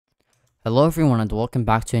Hello everyone and welcome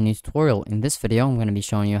back to a new tutorial. In this video I'm going to be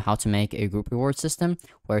showing you how to make a group reward system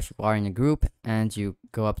where if you are in a group and you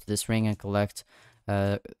go up to this ring and collect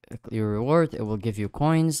your reward, it will give you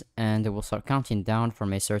coins and it will start counting down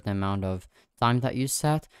from a certain amount of time that you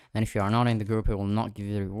set, and if you are not in the group it will not give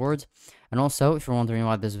you the reward. And also, if you're wondering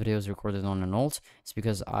why this video is recorded on an alt, it's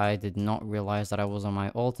because I did not realize that I was on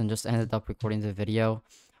my alt and just ended up recording the video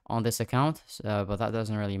on this account, but that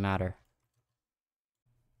doesn't really matter.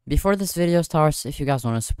 Before this video starts, if you guys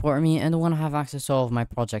want to support me and want to have access to all of my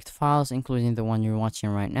project files, including the one you're watching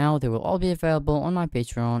right now, they will all be available on my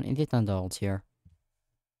Patreon in the $10 tier.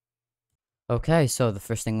 Okay, so the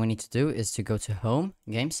first thing we need to do is to go to Home,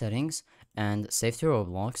 Game Settings, and save to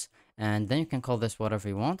Roblox, and then you can call this whatever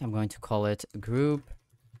you want. I'm going to call it Group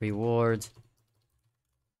Reward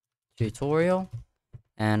Tutorial,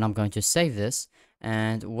 and I'm going to save this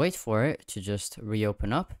and wait for it to just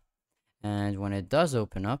reopen up. And when it does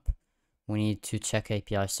open up, we need to check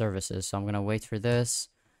API services. So I'm going to wait for this.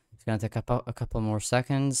 It's going to take a couple more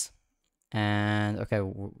seconds. And okay,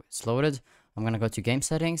 it's loaded. I'm going to go to game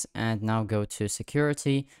settings and now go to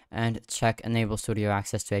security and check enable studio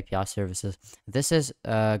access to API services. This is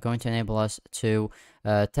going to enable us to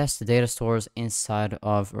test the data stores inside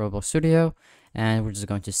of Roblox Studio, and we're just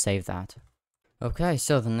going to save that. Okay,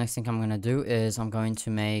 so the next thing I'm going to do is I'm going to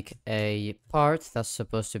make a part that's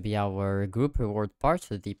supposed to be our group reward part,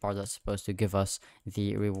 so the part that's supposed to give us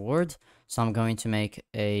the reward. So I'm going to make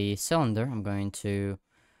a cylinder. I'm going to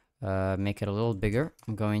make it a little bigger.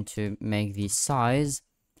 I'm going to make the size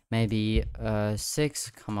maybe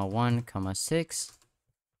 6, 1, 6.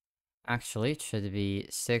 Actually, it should be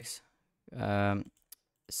 6 on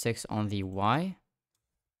the Y.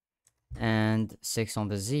 And 6 on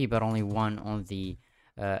the Z, but only 1 on the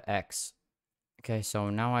X. Okay, so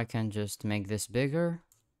now I can just make this bigger.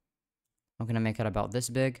 I'm gonna make it about this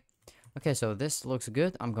big. Okay, so this looks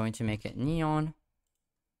good. I'm going to make it neon,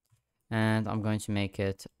 and I'm going to make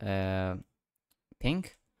it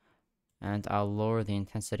pink, and I'll lower the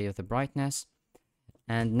intensity of the brightness.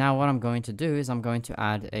 And now what I'm going to do is I'm going to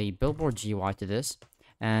add a billboard GUI to this,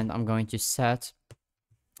 and I'm going to set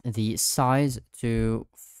the size to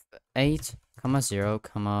 8, 0,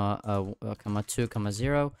 2,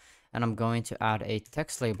 0, and I'm going to add a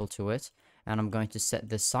text label to it, and I'm going to set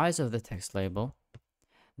the size of the text label.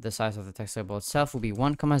 The size of the text label itself will be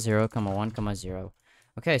 1, 0, 1, 0.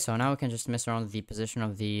 Okay, so now we can just mess around with the position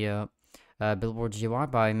of the billboard GUI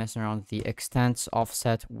by messing around with the extents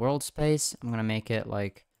offset world space. I'm gonna make it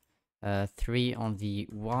like 3 on the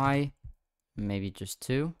Y, maybe just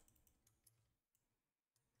 2.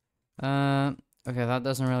 Okay, that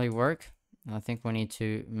doesn't really work. I think we need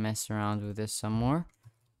to mess around with this some more.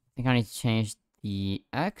 I think I need to change the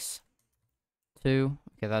X to...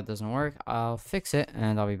 Okay, that doesn't work. I'll fix it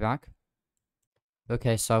and I'll be back.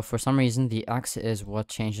 Okay, so for some reason, the X is what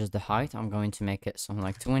changes the height. I'm going to make it something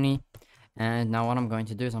like 20. And now what I'm going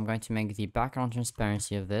to do is I'm going to make the background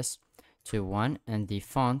transparency of this to 1. And the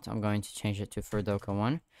font, I'm going to change it to Ferdoka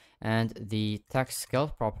 1. And the text scale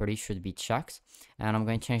property should be checked, and I'm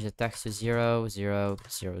going to change the text to 0, 0,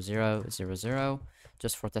 0, 0, 0, 0,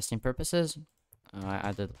 just for testing purposes.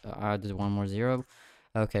 I added one more 0.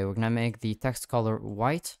 Okay, we're gonna make the text color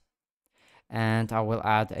white, and I will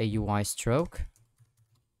add a UI stroke.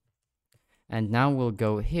 And now we'll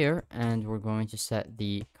go here, and we're going to set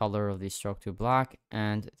the color of the stroke to black,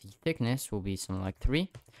 and the thickness will be something like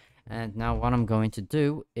 3. And now what I'm going to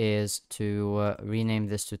do is to rename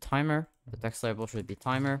this to timer. The text label should be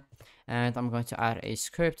timer. And I'm going to add a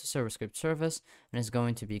script, server script service, and it's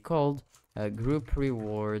going to be called group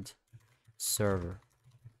reward server.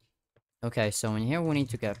 Okay, so in here we need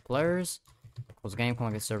to get players equals game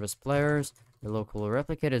get service players, the local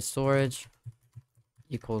replicated storage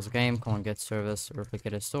equals game get service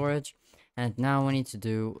replicated storage. And now we need to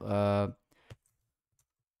do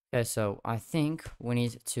okay, so I think we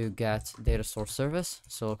need to get data store service.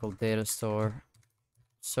 So local data store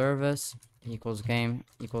service equals game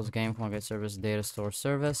get service data store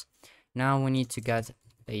service. Now we need to get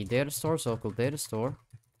a data store. So local data store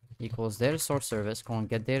equals data store service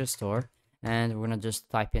get data store, and we're gonna just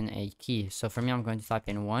type in a key. So for me, I'm going to type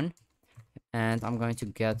in 1, and I'm going to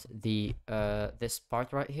get the this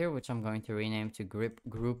part right here, which I'm going to rename to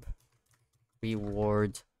group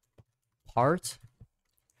reward part.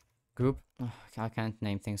 I can't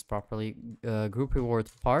name things properly. Group reward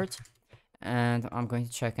part, and I'm going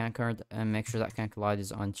to check anchor and make sure that can collide is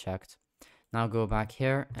unchecked. Now go back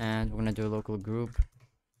here, and we're gonna do a local group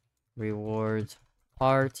reward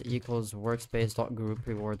part equals workspace.group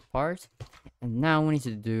reward part. And now we need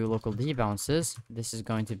to do local debounces. This is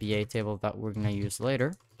going to be a table that we're gonna use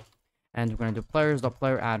later. and we're going to do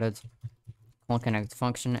players.player added connect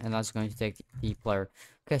function, and that's going to take the player.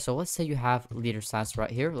 Okay, so let's say you have leader stats right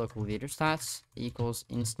here. Local leader stats equals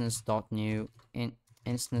instance.new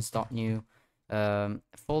instance.new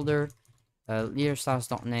folder. Leader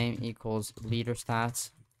stats.name equals leader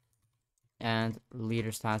stats, and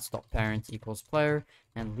leader stats.parent equals player,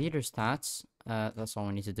 and leader stats, that's all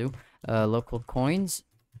we need to do. Local coins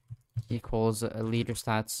equals leader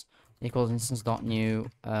stats equals instance.new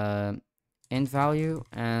int value,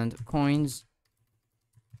 and coins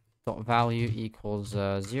dot value equals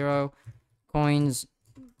 0, coins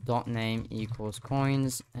dot name equals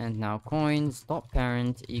coins, and now coins dot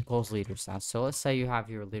parent equals leader stats. So let's say you have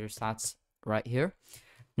your leader stats right here.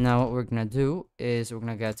 Now what we're gonna do is we're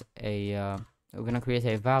gonna get a we're gonna create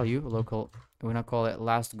a value local. We're gonna call it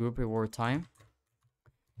last group reward time,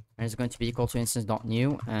 and it's going to be equal to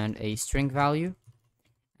instance.new and a string value,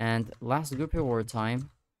 and last group reward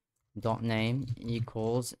time dot name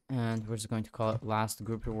equals, and we're just going to call it last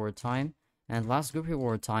group reward time, and last group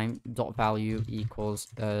reward time dot value equals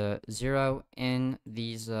 0 in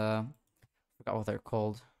these I forgot what they're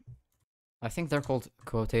called. I think they're called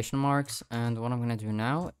quotation marks. And what I'm gonna do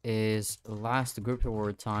now is last group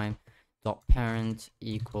reward time dot parent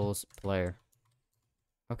equals player.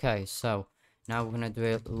 Okay, so now we're gonna do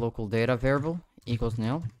a local data variable equals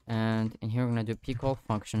nil, and in here we're gonna do pcall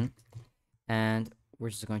function, and we're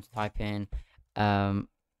just going to type in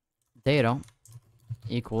data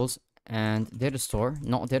equals, and data store,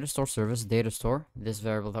 not data store service, data store, this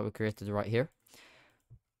variable that we created right here,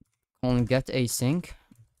 colon get async,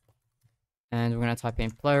 and we're going to type in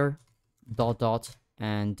player dot dot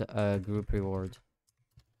and group reward,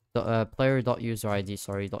 player dot user id,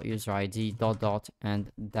 sorry, dot user id dot dot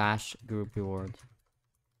and dash group reward.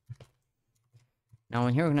 Now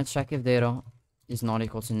in here we're going to check if data is not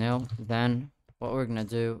equal to nil. Then what we're gonna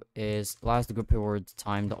do is last group reward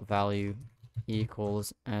time dot value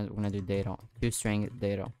equals, and we're gonna do data, toString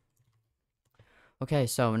data. Okay,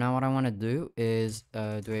 so now what I want to do is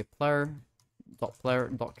do a player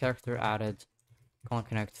dot character added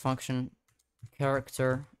connect function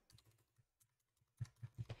character,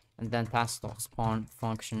 and then task dot spawn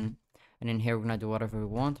function, and in here we're gonna do whatever we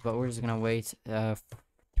want, but we're just gonna wait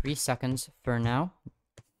 3 seconds for now.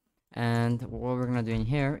 And what we're gonna do in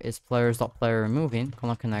here is players.player removing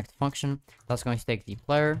connect function. That's going to take the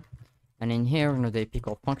player, and in here we're gonna do a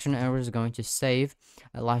pcall function, and we're just going to save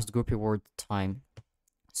last group reward time.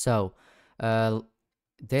 So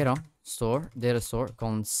data store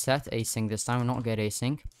colon set async this time, not get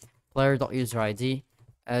async, player.user id,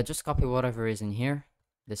 just copy whatever is in here,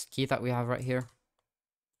 this key that we have right here,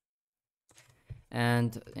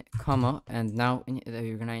 and comma, and now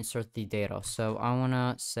you're gonna insert the data. So I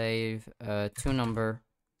wanna save to number,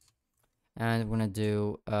 and we're gonna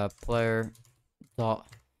do player dot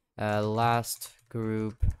last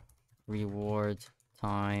group reward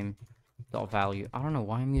time dot value. I don't know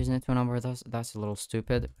why I'm using it to a number. That's a little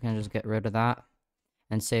stupid. We can just get rid of that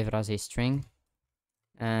and save it as a string.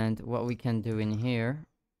 And what we can do in here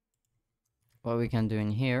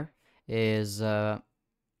is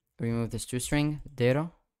remove this toString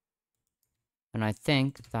data, and I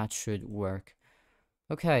think that should work.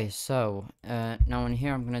 Okay, so now in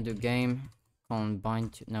here I'm gonna do game colon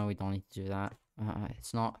bind to, no, we don't need to do that.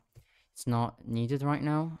 It's not needed right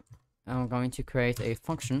now. I'm going to create a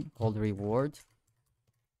function called reward,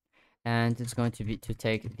 and it's going to be to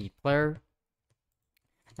take the player,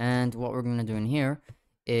 and what we're gonna do in here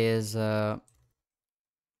is we're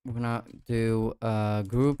gonna do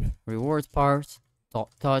group reward part dot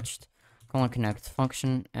touched connect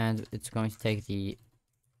function, and it's going to take the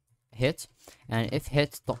hit, and if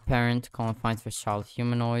hit dot parent find first child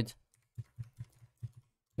humanoid,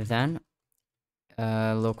 then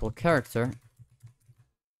local character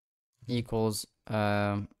equals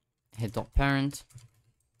hit dot parent,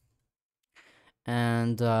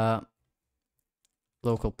 and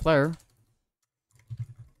local player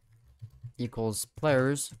equals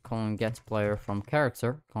players get player from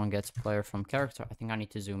character get player from character. I think I need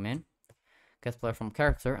to zoom in. Get player from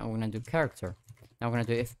character, and we're gonna do character. Now we're gonna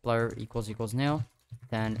do if player equals nil,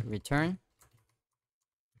 then return.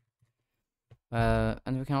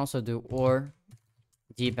 And we can also do or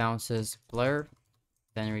debounces player,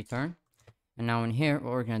 then return. And now in here,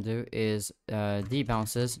 what we're gonna do is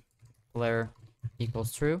debounces player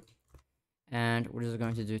equals true, and we're just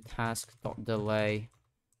going to do task dot delay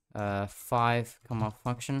 5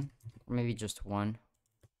 function, or maybe just 1,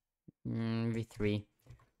 maybe 3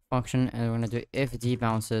 function, and we're gonna do if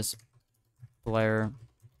debounces player,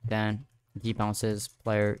 then debounces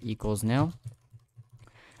player equals nil.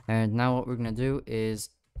 And now what we're gonna do is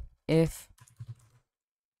if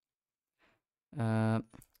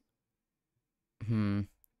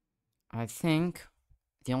I think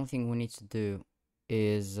the only thing we need to do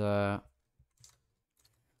is let's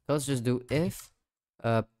just do if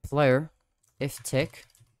player if tick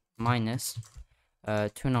minus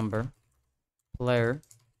to number player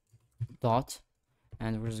dot,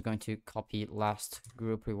 and we're just going to copy last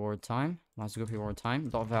group reward time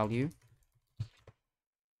dot value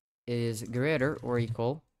is greater or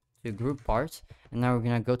equal to group part. And now we're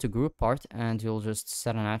gonna go to group part and we'll just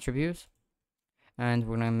set an attribute, and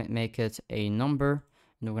we're gonna make it a number,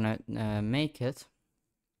 and we're gonna make it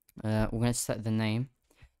we're gonna set the name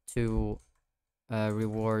to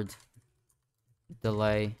reward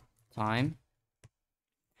delay time,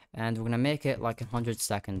 and we're gonna make it like 100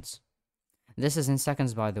 seconds. This is in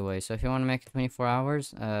seconds, by the way, so if you want to make it 24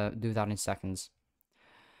 hours, do that in seconds.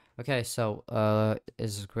 Okay, so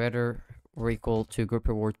is greater or equal to group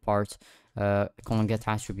reward part colon get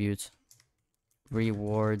attribute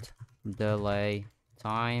reward delay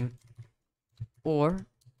time, or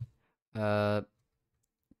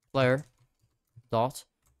player dot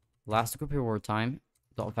last group reward time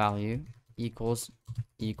dot value equals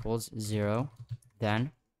 0.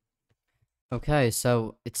 Then okay,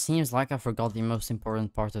 so it seems like I forgot the most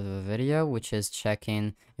important part of the video, which is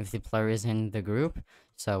checking if the player is in the group.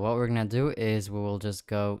 So what we're gonna do is we will just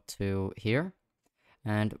go to here,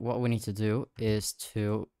 and what we need to do is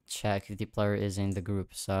to check if the player is in the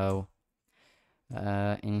group. So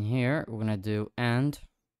in here we're gonna do and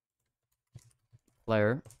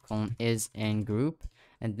player is in group,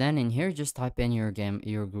 and then in here just type in your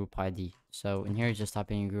group ID. So in here just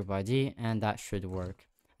type in your group ID, and that should work.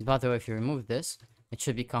 By the way, if you remove this, it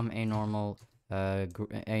should become a normal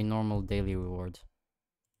daily reward.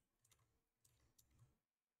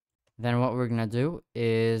 Then what we're gonna do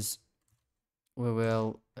is we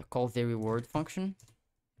will call the reward function.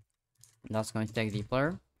 That's going to take the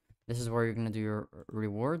player. This is where you're gonna do your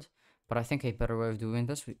reward, but I think a better way of doing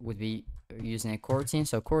this would be using a coroutine.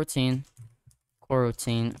 So coroutine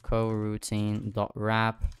dot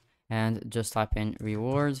wrap, and just type in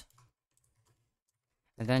reward,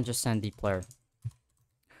 and then just send the player.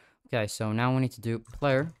 Okay, so now we need to do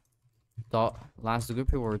player dot last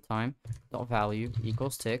group reward time dot value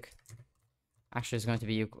equals tick. Actually, it's going to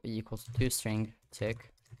be equals to string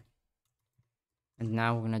tick. And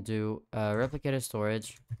now we're gonna do replicated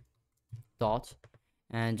storage dot,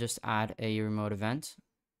 and just add a remote event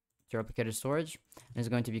to replicated storage, and it's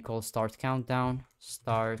going to be called start countdown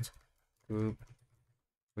start group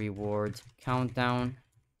reward countdown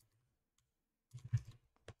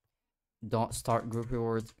dot start group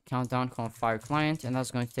reward countdown fire client, and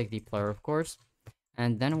that's going to take the player, of course,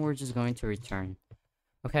 and then we're just going to return.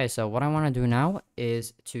 Okay, so what I want to do now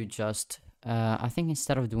is to just I think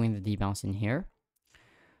instead of doing the debounce in here,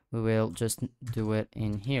 we will just do it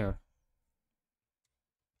in here.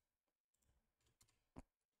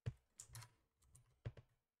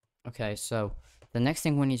 Okay, so the next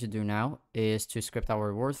thing we need to do now is to script our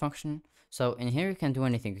reward function. So in here you can do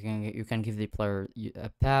anything. You can give the player a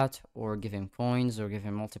pet, or give him coins, or give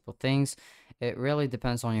him multiple things. It really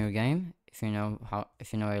depends on your game, if you know a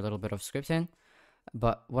little bit of scripting.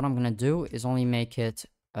 But what I'm gonna do is only make it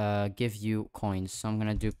give you coins. So I'm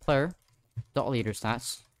gonna do player dot leader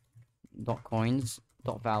stats dot coins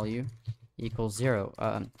dot value equals 0.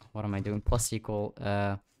 What am I doing? Plus equal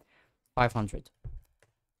 500.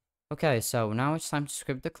 Okay, so now it's time to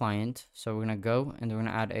script the client. So we're gonna go and we're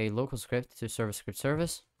gonna add a local script to server script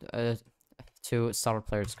service to starter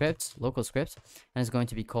player scripts, local script, and it's going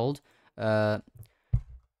to be called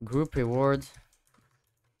group reward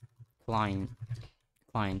client.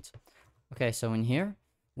 Okay, so in here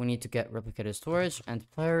we need to get replicated storage and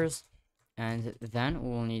players, and then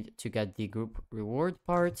we'll need to get the group reward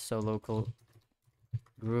part. So local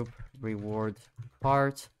group reward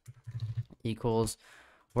part equals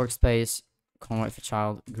workspace wait for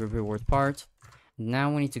child group reward part.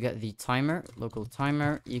 Now we need to get the timer, local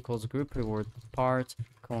timer equals group reward part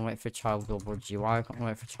wait for child billboard GY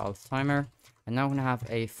wait for child timer. And now we're gonna have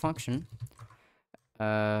a function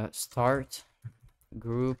start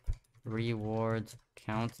group reward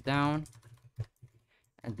countdown,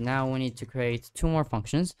 and now we need to create 2 more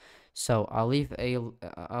functions. So I'll leave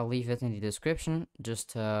it in the description.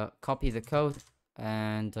 Just copy the code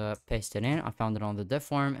and paste it in. I found it on the div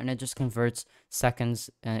form, and it just converts seconds,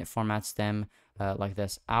 and it formats them like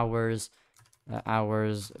this: hours,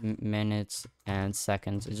 minutes, and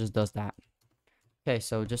seconds. It just does that. Okay,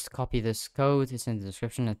 so just copy this code, it's in the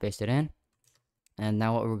description, and paste it in. And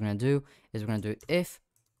now what we're gonna do is we're gonna do if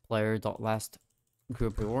player dot last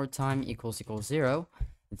group reward time equals 0,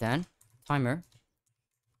 Then timer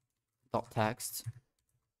dot text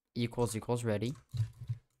equals ready.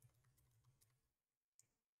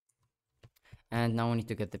 And now we need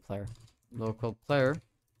to get the player. Local player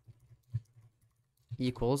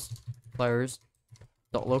equals players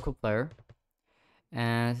dot local player,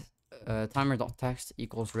 and timer dot text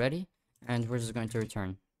equals ready, and we're just going to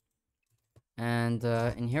return. And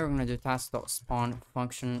in here we're going to do task dot spawn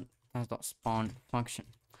function, and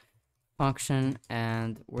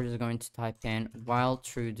we're just going to type in while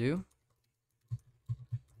true do,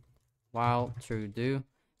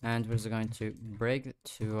 and we're just going to break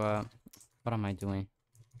to what am I doing?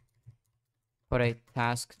 Put a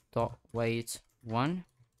task dot wait 1,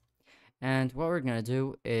 and what we're gonna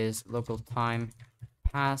do is local time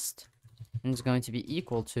passed, and it's going to be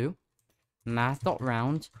equal to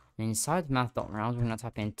math.round. And inside math.round we're gonna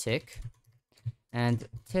type in tick, and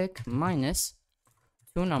tick minus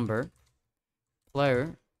toNumber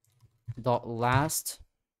player dot last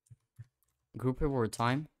group reward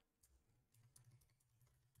time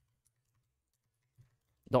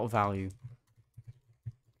dot value.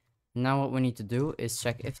 Now what we need to do is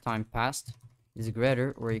check if time passed is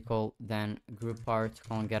greater or equal than group part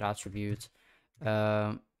get attribute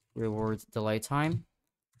reward delay time.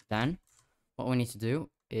 Then what we need to do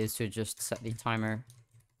is to just set the timer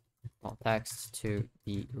text to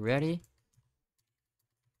be ready.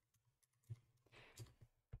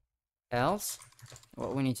 Else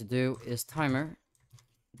what we need to do is timer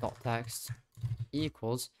text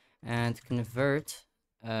equals and convert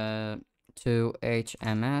to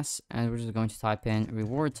HMS, and we're just going to type in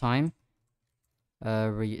reward time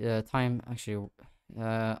group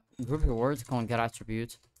rewards get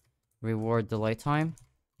attribute reward delay time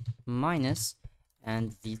minus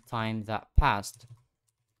and the time that passed.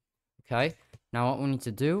 Okay, now what we need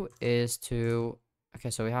to do is to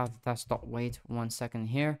so we have test.wait 1 second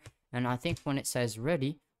here, and I think when it says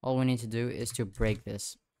ready, all we need to do is to break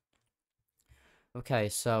this. Okay,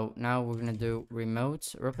 so now we're gonna do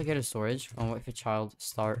remote replicated storage on wait for child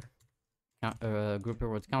start group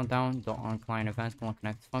rewards countdown dot on client event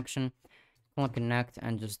connect function connect,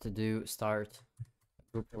 and just to do start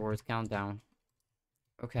group rewards countdown.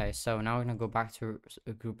 Okay, so now we're gonna go back to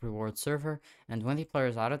a group reward server, and when the player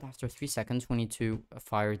is added after 3 seconds, we need to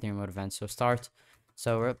fire the remote event. So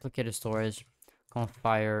replicated storage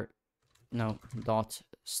fire dot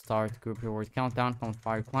start group reward countdown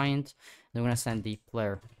fire client. Then we're gonna send the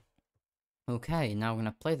player. Okay, now we're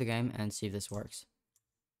gonna play the game and see if this works.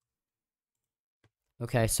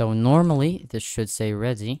 Okay, so normally this should say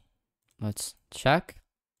ready. Let's check.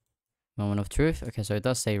 Moment of truth. Okay, so it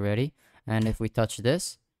does say ready, and if we touch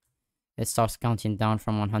this, it starts counting down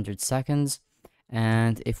from 100 seconds.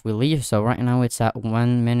 And if we leave, so right now it's at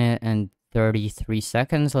 1 minute and 33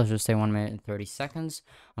 seconds. Let's just say 1 minute and 30 seconds.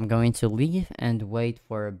 I'm going to leave and wait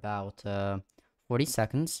for about 40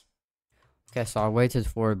 seconds. Okay, so I waited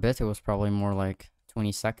for a bit. It was probably more like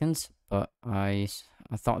 20 seconds, but I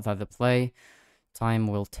thought that the play time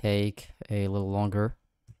will take a little longer.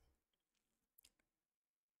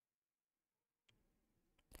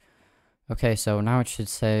 Okay, so now it should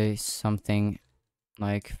say something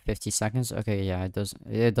like 50 seconds. Okay, yeah,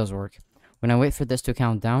 it does work. We're gonna wait for this to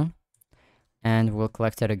count down, and we'll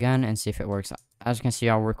collect it again and see if it works. As you can see,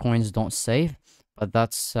 our coins don't save, but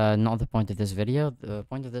that's not the point of this video. The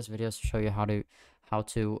point of this video is to show you how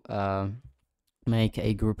to make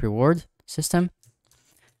a group reward system.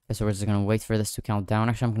 Okay, so we're just gonna wait for this to count down.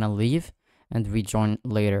 Actually, I'm gonna leave and rejoin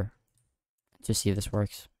later to see if this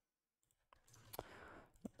works.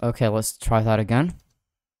 Okay, let's try that again.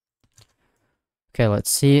 Okay, let's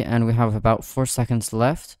see, and we have about 4 seconds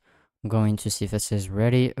left. I'm going to see if this is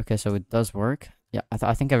ready. Okay, so it does work. Yeah,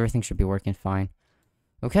 I think everything should be working fine.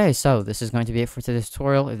 Okay, so this is going to be it for today's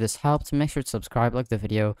tutorial. If this helped, make sure to subscribe, like the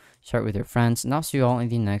video, share it with your friends, and I'll see you all in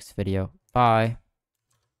the next video. Bye!